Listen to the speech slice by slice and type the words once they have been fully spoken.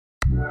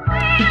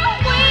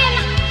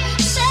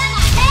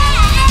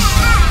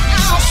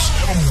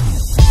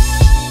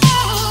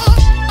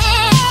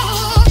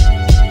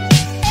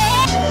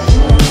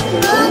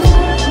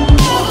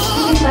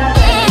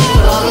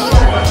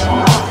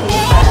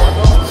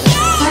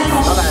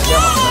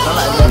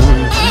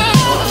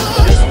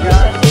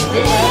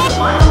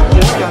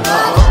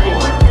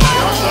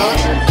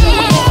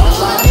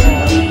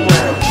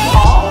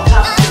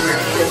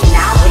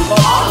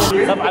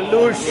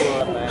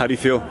How do you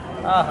feel?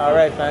 Ah, all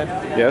right, man.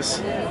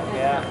 Yes?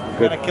 Yeah,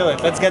 good. Gonna kill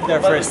it. Let's get there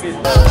first. Yes,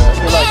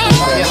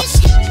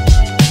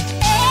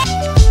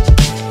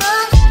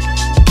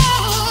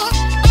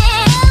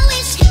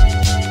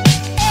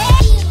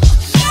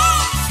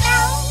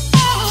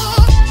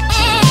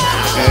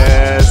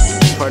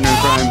 partner in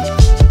crime.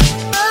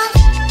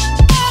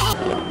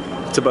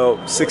 It's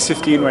about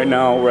 6:15 right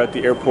now. We're at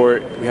the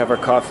airport. We have our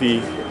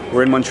coffee.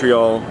 We're in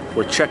Montreal.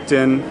 We're checked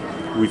in.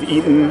 We've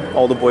eaten.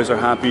 All the boys are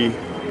happy.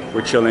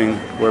 We're chilling.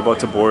 We're about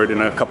to board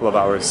in a couple of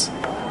hours.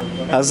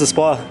 How's the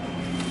spa?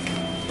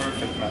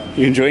 Perfect, man.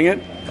 You enjoying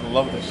it? I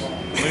love this. Look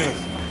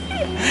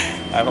at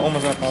this. I'm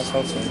almost at house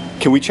outside.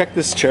 Can we check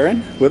this chair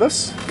in with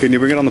us? Can you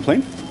bring it on the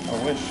plane? I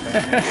wish.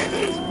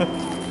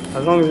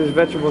 As long as there's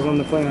vegetables on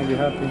the plane, I'll be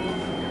happy.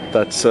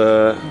 That's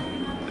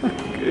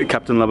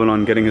Captain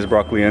Lebanon getting his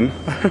broccoli in,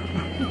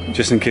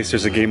 just in case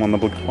there's a game on the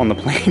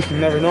plane. You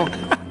never know.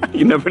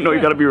 You never know.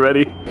 You gotta be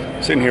ready.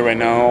 Sitting here right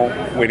now,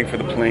 waiting for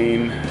the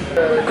plane.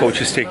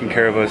 Coach is taking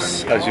care of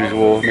us as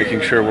usual, making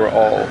sure we're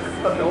all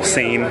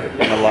sane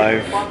and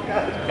alive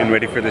and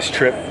ready for this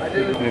trip.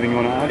 Anything you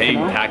want to add?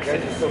 Paying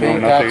taxes. No,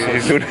 nothing.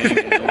 He's doing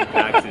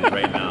Taxes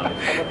right now.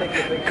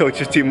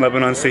 Coach's team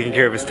Lebanon's taking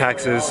care of his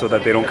taxes so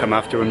that they don't come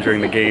after him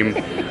during the game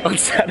on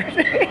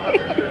Saturday.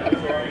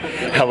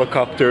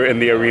 Helicopter in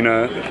the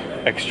arena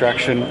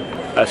extraction.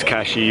 That's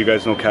Kashi, you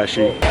guys know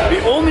Kashi.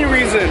 The only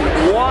reason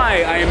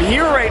why I am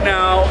here right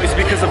now is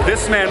because of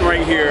this man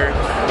right here.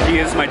 He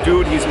is my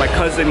dude, he's my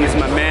cousin, he's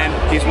my man,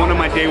 he's one of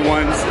my day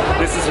ones.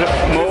 This is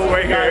Mo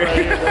right here.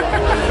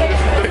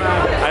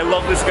 I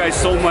love this guy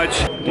so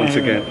much. Once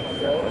again,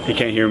 he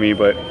can't hear me,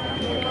 but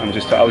I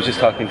was just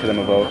talking to them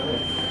about,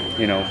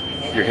 you know,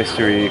 your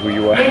history, who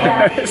you are.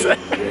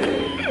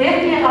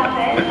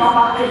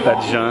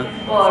 That's Jean,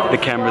 the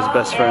camera's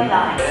best friend.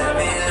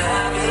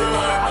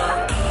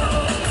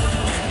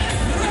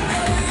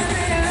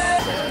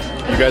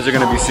 You guys are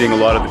going to be seeing a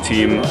lot of the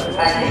team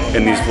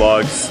in these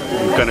vlogs.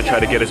 I'm going to try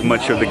to get as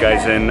much of the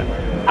guys in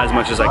as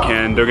much as I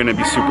can. They're going to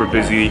be super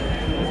busy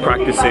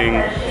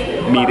practicing,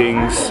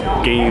 meetings,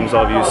 games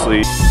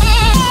obviously.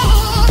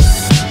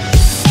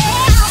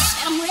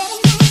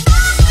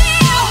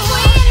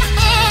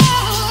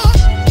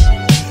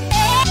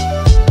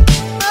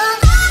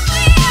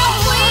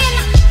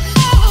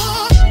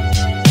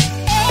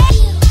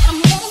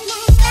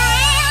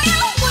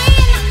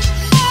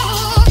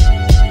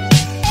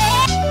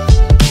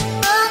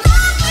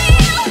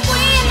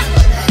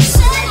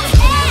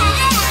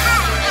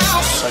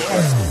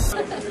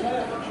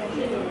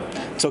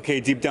 It's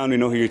okay, deep down we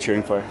know who you're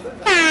cheering for.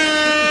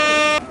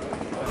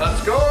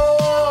 Let's go!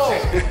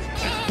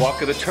 Walk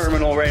to the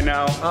terminal right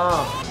now.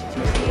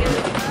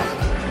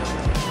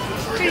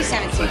 Pretty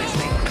 17 this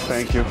week.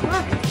 Thank you.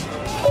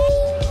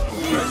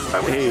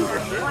 Hey.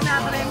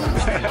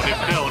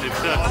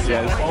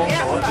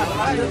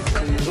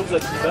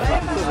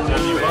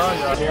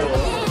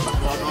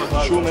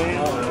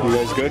 You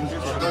guys good?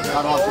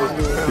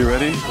 You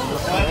ready?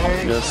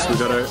 Yes, we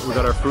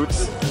got our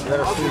fruits.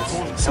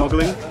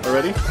 Smuggling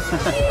already?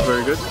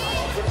 Very good.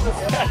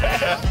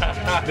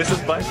 This is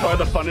by far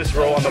the funnest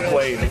row on the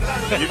plane.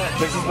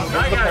 This is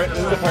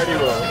the party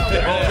row.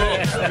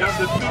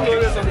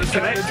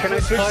 Can I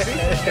switch seats?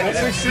 Can I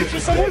switch seats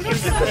with someone?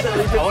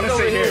 I want to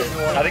sit here.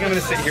 I think I'm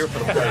going to sit here for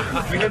the plane.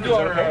 We can do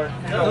our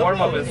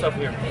warm-up and stuff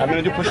here. I'm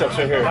going to do push-ups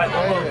right here.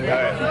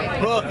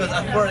 Bro, because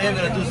at 4 a.m.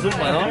 gonna do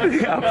Zumba, no?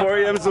 Yeah, 4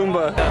 a.m.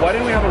 Zumba. Why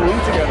didn't we have a room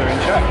together in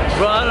Czech?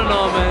 Bro, I don't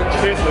know, man.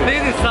 Seriously. They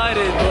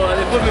decided, but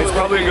they put me. It's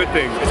probably a good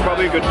thing. It's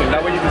probably a good thing. That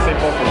way you can stay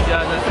focused.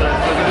 Yeah, that's right.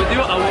 With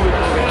you, I won't be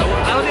focused.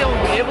 I don't think I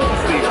will be able to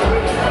sleep.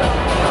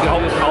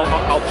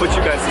 I'll put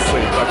you guys to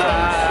sleep.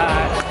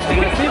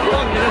 You're gonna sleep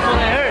long, that's what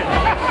I heard.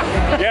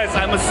 Yes,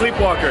 I'm a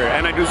sleepwalker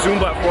and I do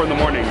Zumba at 4 in the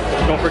morning.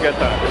 Don't forget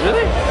that.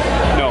 Really?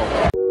 No.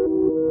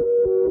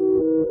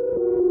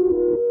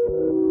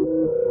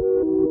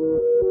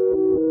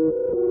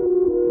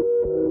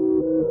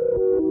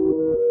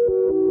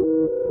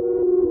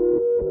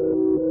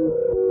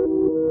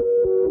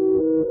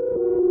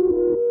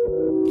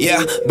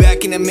 Yeah,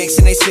 back in the mix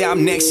and they say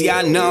I'm next, yeah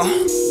I know.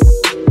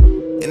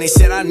 And they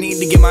said I need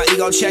to get my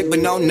ego checked, but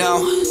no.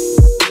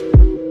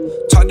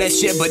 Talk that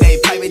shit, but they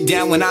pipe it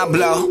down when I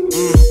blow.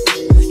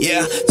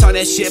 Yeah, talk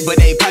that shit, but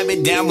they pipe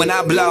it down when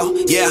I blow.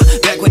 Yeah,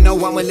 back when no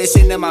one would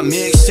listen to my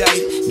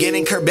mixtape.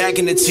 Getting Kurt back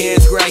in the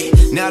 10th grade.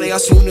 Now they all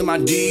swoon in my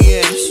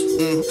DMs.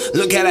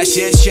 Look how that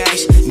shit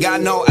changed.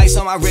 Got no ice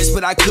on my wrist,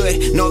 but I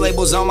could. No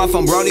labels on my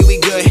phone, brody, we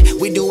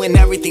good. We doing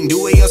everything,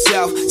 do it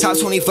yourself. Top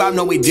 25,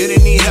 no, we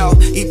didn't need help.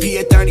 EP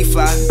at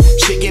 35,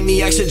 shit give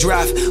me extra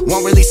drive.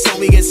 Won't release till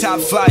we get top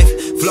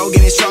 5. Flow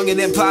getting stronger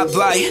than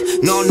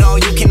Popeye. No,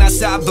 you cannot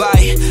stop by.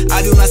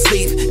 I do not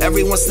sleep,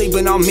 everyone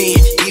sleeping on me.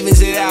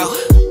 Evens it out.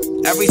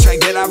 Every track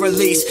that I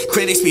release,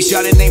 critics be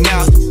shutting their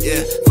mouth.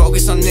 Yeah,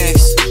 focus on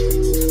next.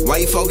 Why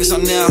you focus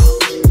on now?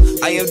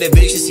 I am the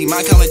vision, see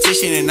my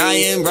competition, and I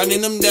am running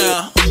them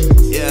down.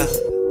 Yeah,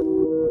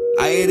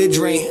 I had a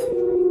dream.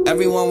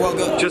 Everyone woke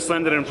up. Just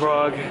landed in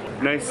Prague.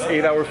 Nice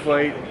 8-hour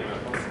flight.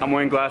 I'm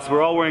wearing glasses.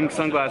 We're all wearing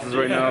sunglasses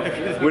right now.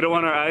 We don't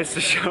want our eyes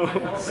to show.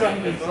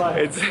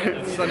 It's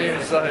sunny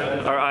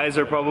inside. Our eyes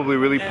are probably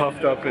really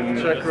puffed up and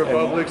Czech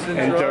Republic's in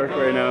and trouble. dark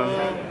right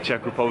now.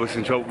 Czech Republic's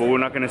in trouble, but we're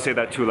not gonna say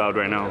that too loud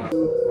right now.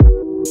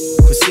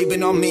 Quit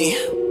sleeping on me,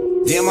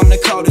 damn I'm the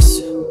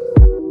coldest.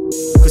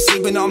 Quit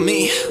sleeping on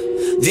me,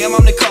 damn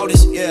I'm the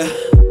coldest, yeah.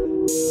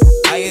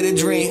 I had a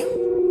dream,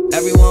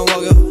 everyone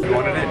woke up. You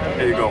wanted it?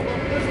 There you go.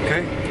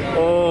 Okay?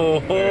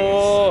 Oh,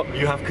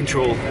 You have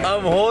control.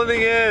 I'm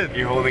holding it.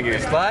 You're holding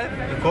it. Live?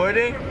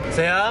 Recording?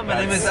 Say hi, my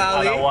name is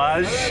Ali.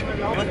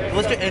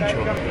 What's your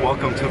intro?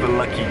 Welcome to the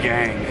Lucky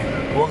Gang.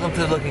 Welcome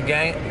to the Lucky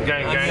Gang.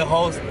 I'm your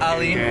host,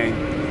 Ali. Gang.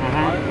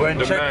 We're in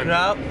Czech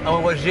now.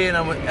 I'm with Wajid and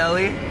I'm with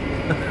Ellie.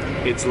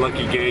 It's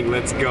Lucky Gang,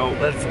 let's go.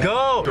 Let's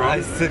go! I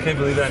still can't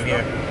believe I'm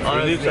here.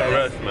 Honestly,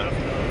 man.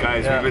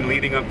 Guys, we've been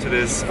leading up to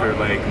this for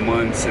like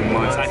months and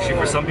months. Actually,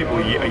 for some people,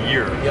 a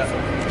year. Yeah.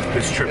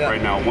 This trip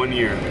right now, 1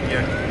 year.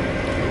 Yeah.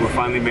 We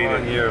finally made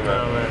it. 1 year,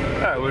 man.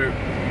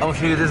 I'm gonna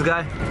show you this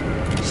guy.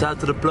 Shout out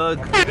to the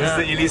plug. This is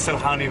the Eli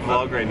Salhani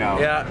vlog right now.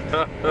 Yeah.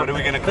 What are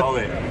we gonna call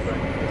it?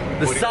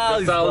 The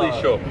Sally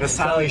Show. The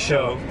Sally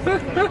Show.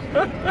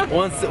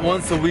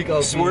 Once a week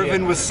I'll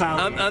Swervin' with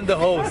Sally. I'm the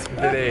host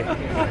today.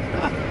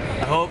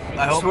 I hope.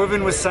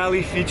 Swervin' with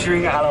Sally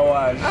featuring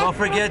Alawaj. Don't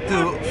forget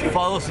to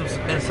follow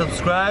and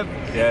subscribe.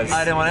 Yes.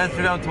 I'm on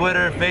Instagram,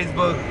 Twitter,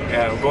 Facebook.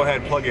 Yeah, go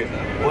ahead, plug it.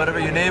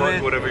 Whatever you name Plug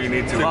it. whatever you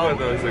need to.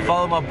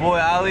 Follow my boy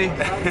Ali.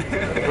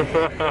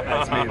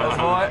 That's me. That's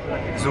Boy.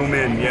 Zoom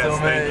in. Yes. Zoom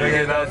thank in. you.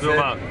 Yeah, that's Zoom it.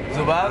 out.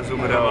 Zoom out. Zoom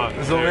it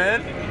out. Zoom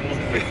in.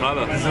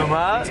 Zoom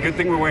out. It's a good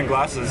thing we're wearing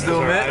glasses.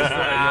 Zoom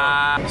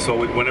in. So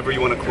whenever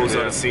you want to close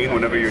out a scene,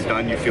 whenever you're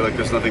done, you feel like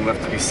there's nothing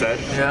left to be said.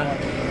 Yeah.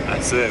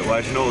 That's it.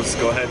 Why'd you know?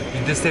 Go ahead.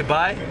 You just say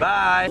bye.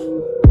 Bye.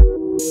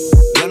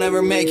 You'll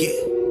never make it,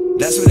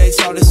 that's what they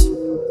told us.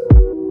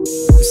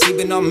 Quit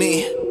sleeping on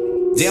me,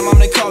 damn I'm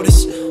the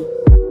coldest.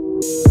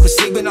 Quit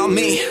sleeping on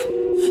me,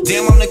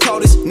 damn I'm the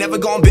coldest. Never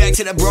going back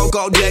to the broke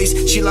old days.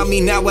 She love me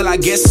now, well I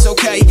guess it's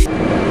okay.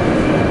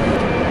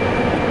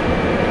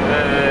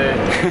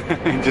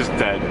 Just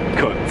dead.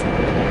 Cooked.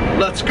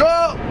 Let's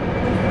go!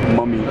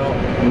 Mummy.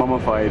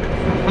 Mummified.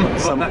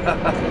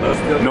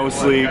 No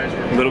sleep.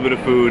 A little bit of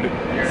food.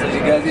 So you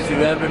guys, if you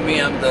remember me,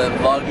 I'm the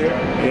vlogger.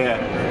 Yeah.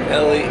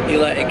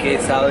 Eli, aka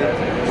Sally.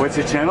 What's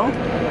your channel?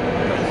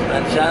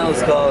 My channel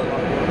is called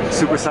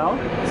Super Sal?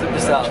 Super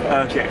Sal.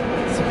 Okay.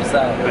 Super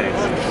Sal.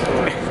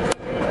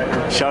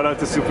 Thanks. Shout out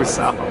to Super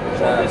Sal.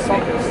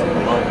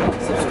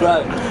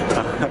 Subscribe.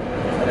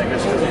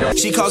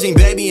 She calls me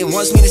baby and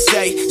wants me to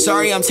stay.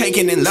 Sorry, I'm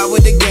taking in love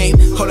with the game.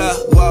 Hold up,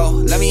 whoa,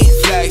 let me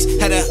flex.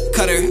 Had to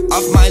cut her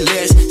off my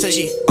list. Said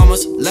she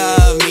almost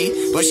loved me,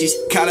 but she's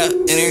caught up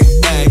in her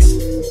ex.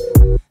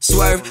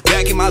 Swerve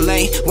back in my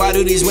lane. Why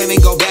do these women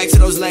go back to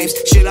those lames?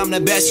 Shit, I'm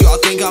the best, y'all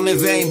think I'm in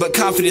vain, but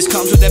confidence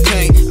comes with that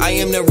pain. I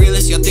am the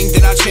realest, y'all think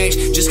that I'll change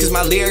just cause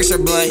my lyrics are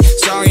blank.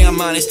 Sorry, I'm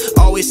honest,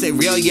 always stay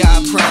real, yeah,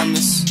 I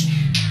promise.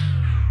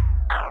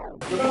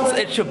 So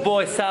it's your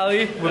boy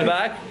Sally, we're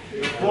back.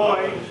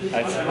 Boy.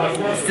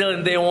 Still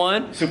in day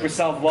one. Super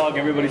Sal vlog,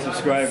 everybody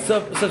subscribe.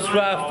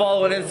 Subscribe,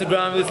 follow on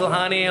Instagram, Eli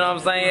Salhani, you know what I'm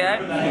saying?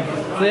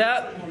 Yeah. So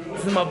yeah,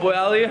 this is my boy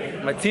Ali,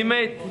 my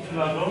teammate.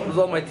 This is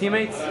all my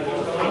teammates. I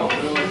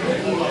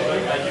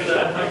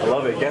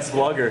love it. Guest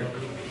vlogger.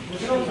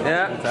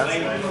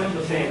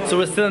 Yeah. So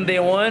we're still in day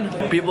one.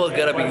 People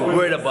gotta be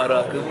worried about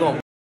us because we're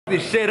gonna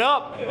this shit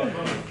up.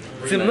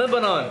 It's in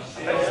Lebanon.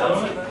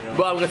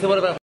 Bro, I'm gonna say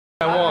whatever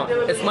I want.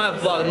 It's my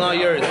vlog, not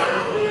yours.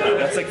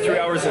 That's like 3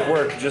 hours of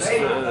work just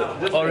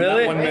Oh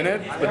really? 1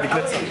 minute, but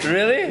because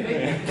Really?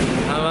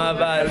 I'm not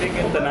bad.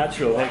 the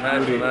natural.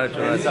 Natural.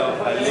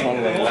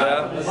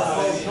 Yeah.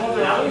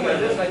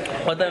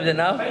 What time is it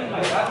now?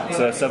 It's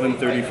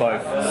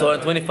 7:35. So in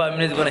 25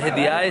 minutes we're gonna hit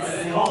the ice.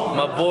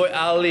 My boy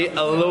Ali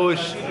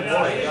Alouche.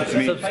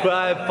 me.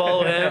 Subscribe,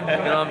 follow him, you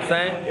know what I'm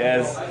saying?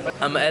 Yes.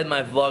 I'm gonna end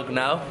my vlog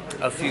now.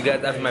 I'll see you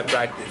guys after my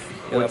practice.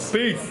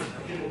 Peace!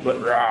 But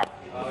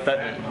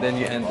then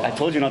you end. I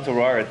told you not to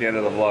roar at the end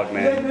of the vlog,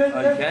 man.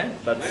 Okay?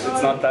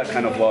 It's not that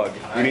kind of vlog.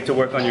 You need to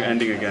work on your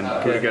ending again.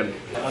 Do it again.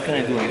 How can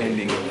I do an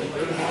ending?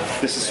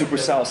 This is Super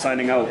Sal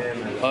signing out.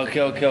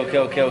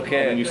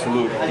 Okay. And you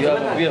salute. You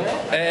have a view.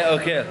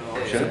 Okay.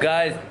 So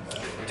guys,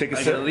 Take a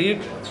I'm sip. gonna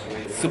leave.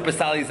 Super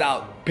Sally's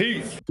out.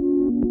 Peace!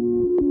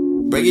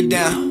 Break it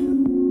down.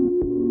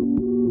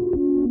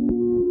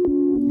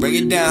 Break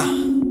it down.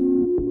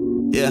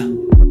 Yeah.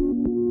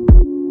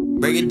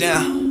 Break it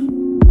down.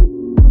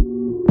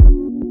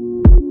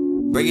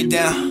 Break it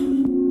down.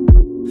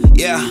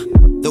 Yeah.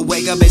 The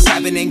wake up is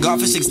happening, gone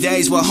for 6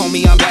 days. Well,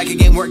 homie, I'm back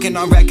again, working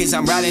on records.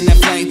 I'm riding that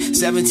flame,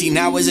 17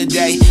 hours a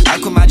day. I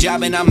quit my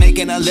job and I'm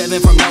making a living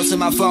from notes to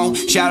my phone.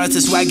 Shout out to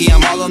Swaggy,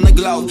 I'm all on the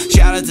globe.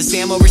 Shout out to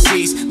Sam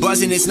overseas,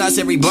 buzzing, it's nuts,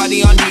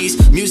 everybody on these.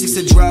 Music's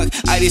a drug,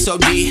 itis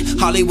OD.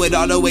 Hollywood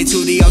all the way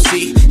to the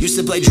OC. Used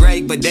to play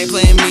Drake, but they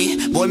playing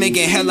me. Boy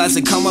making headlines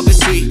that come up and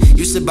sweet.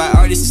 Used to buy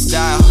artists'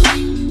 style,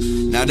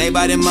 now they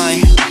buy their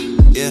mind.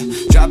 Yeah,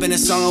 dropping a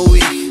song a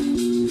week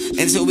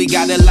until we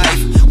got a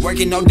life.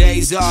 Working no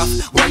days off,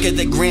 work at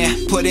the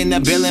grand, putting the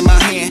bill in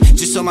my hand,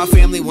 just so my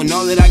family will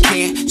know that I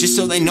can, just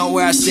so they know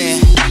where I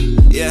stand.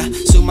 Yeah,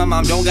 so my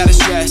mom don't gotta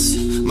stress,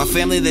 my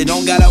family they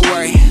don't gotta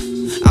worry.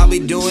 I'll be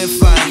doing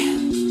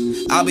fine,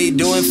 I'll be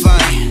doing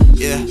fine,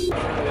 yeah.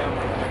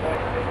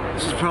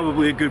 This is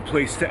probably a good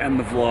place to end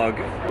the vlog,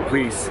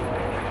 please.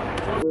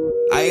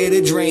 I had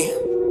a dream,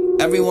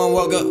 everyone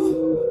woke up.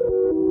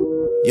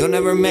 You'll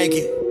never make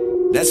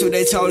it, that's what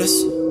they told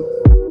us.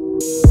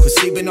 Quit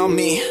sleeping on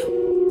me,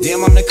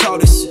 damn I'm the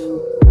coldest.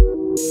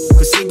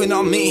 Quit sleeping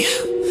on me,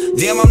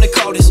 damn I'm the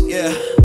coldest, yeah.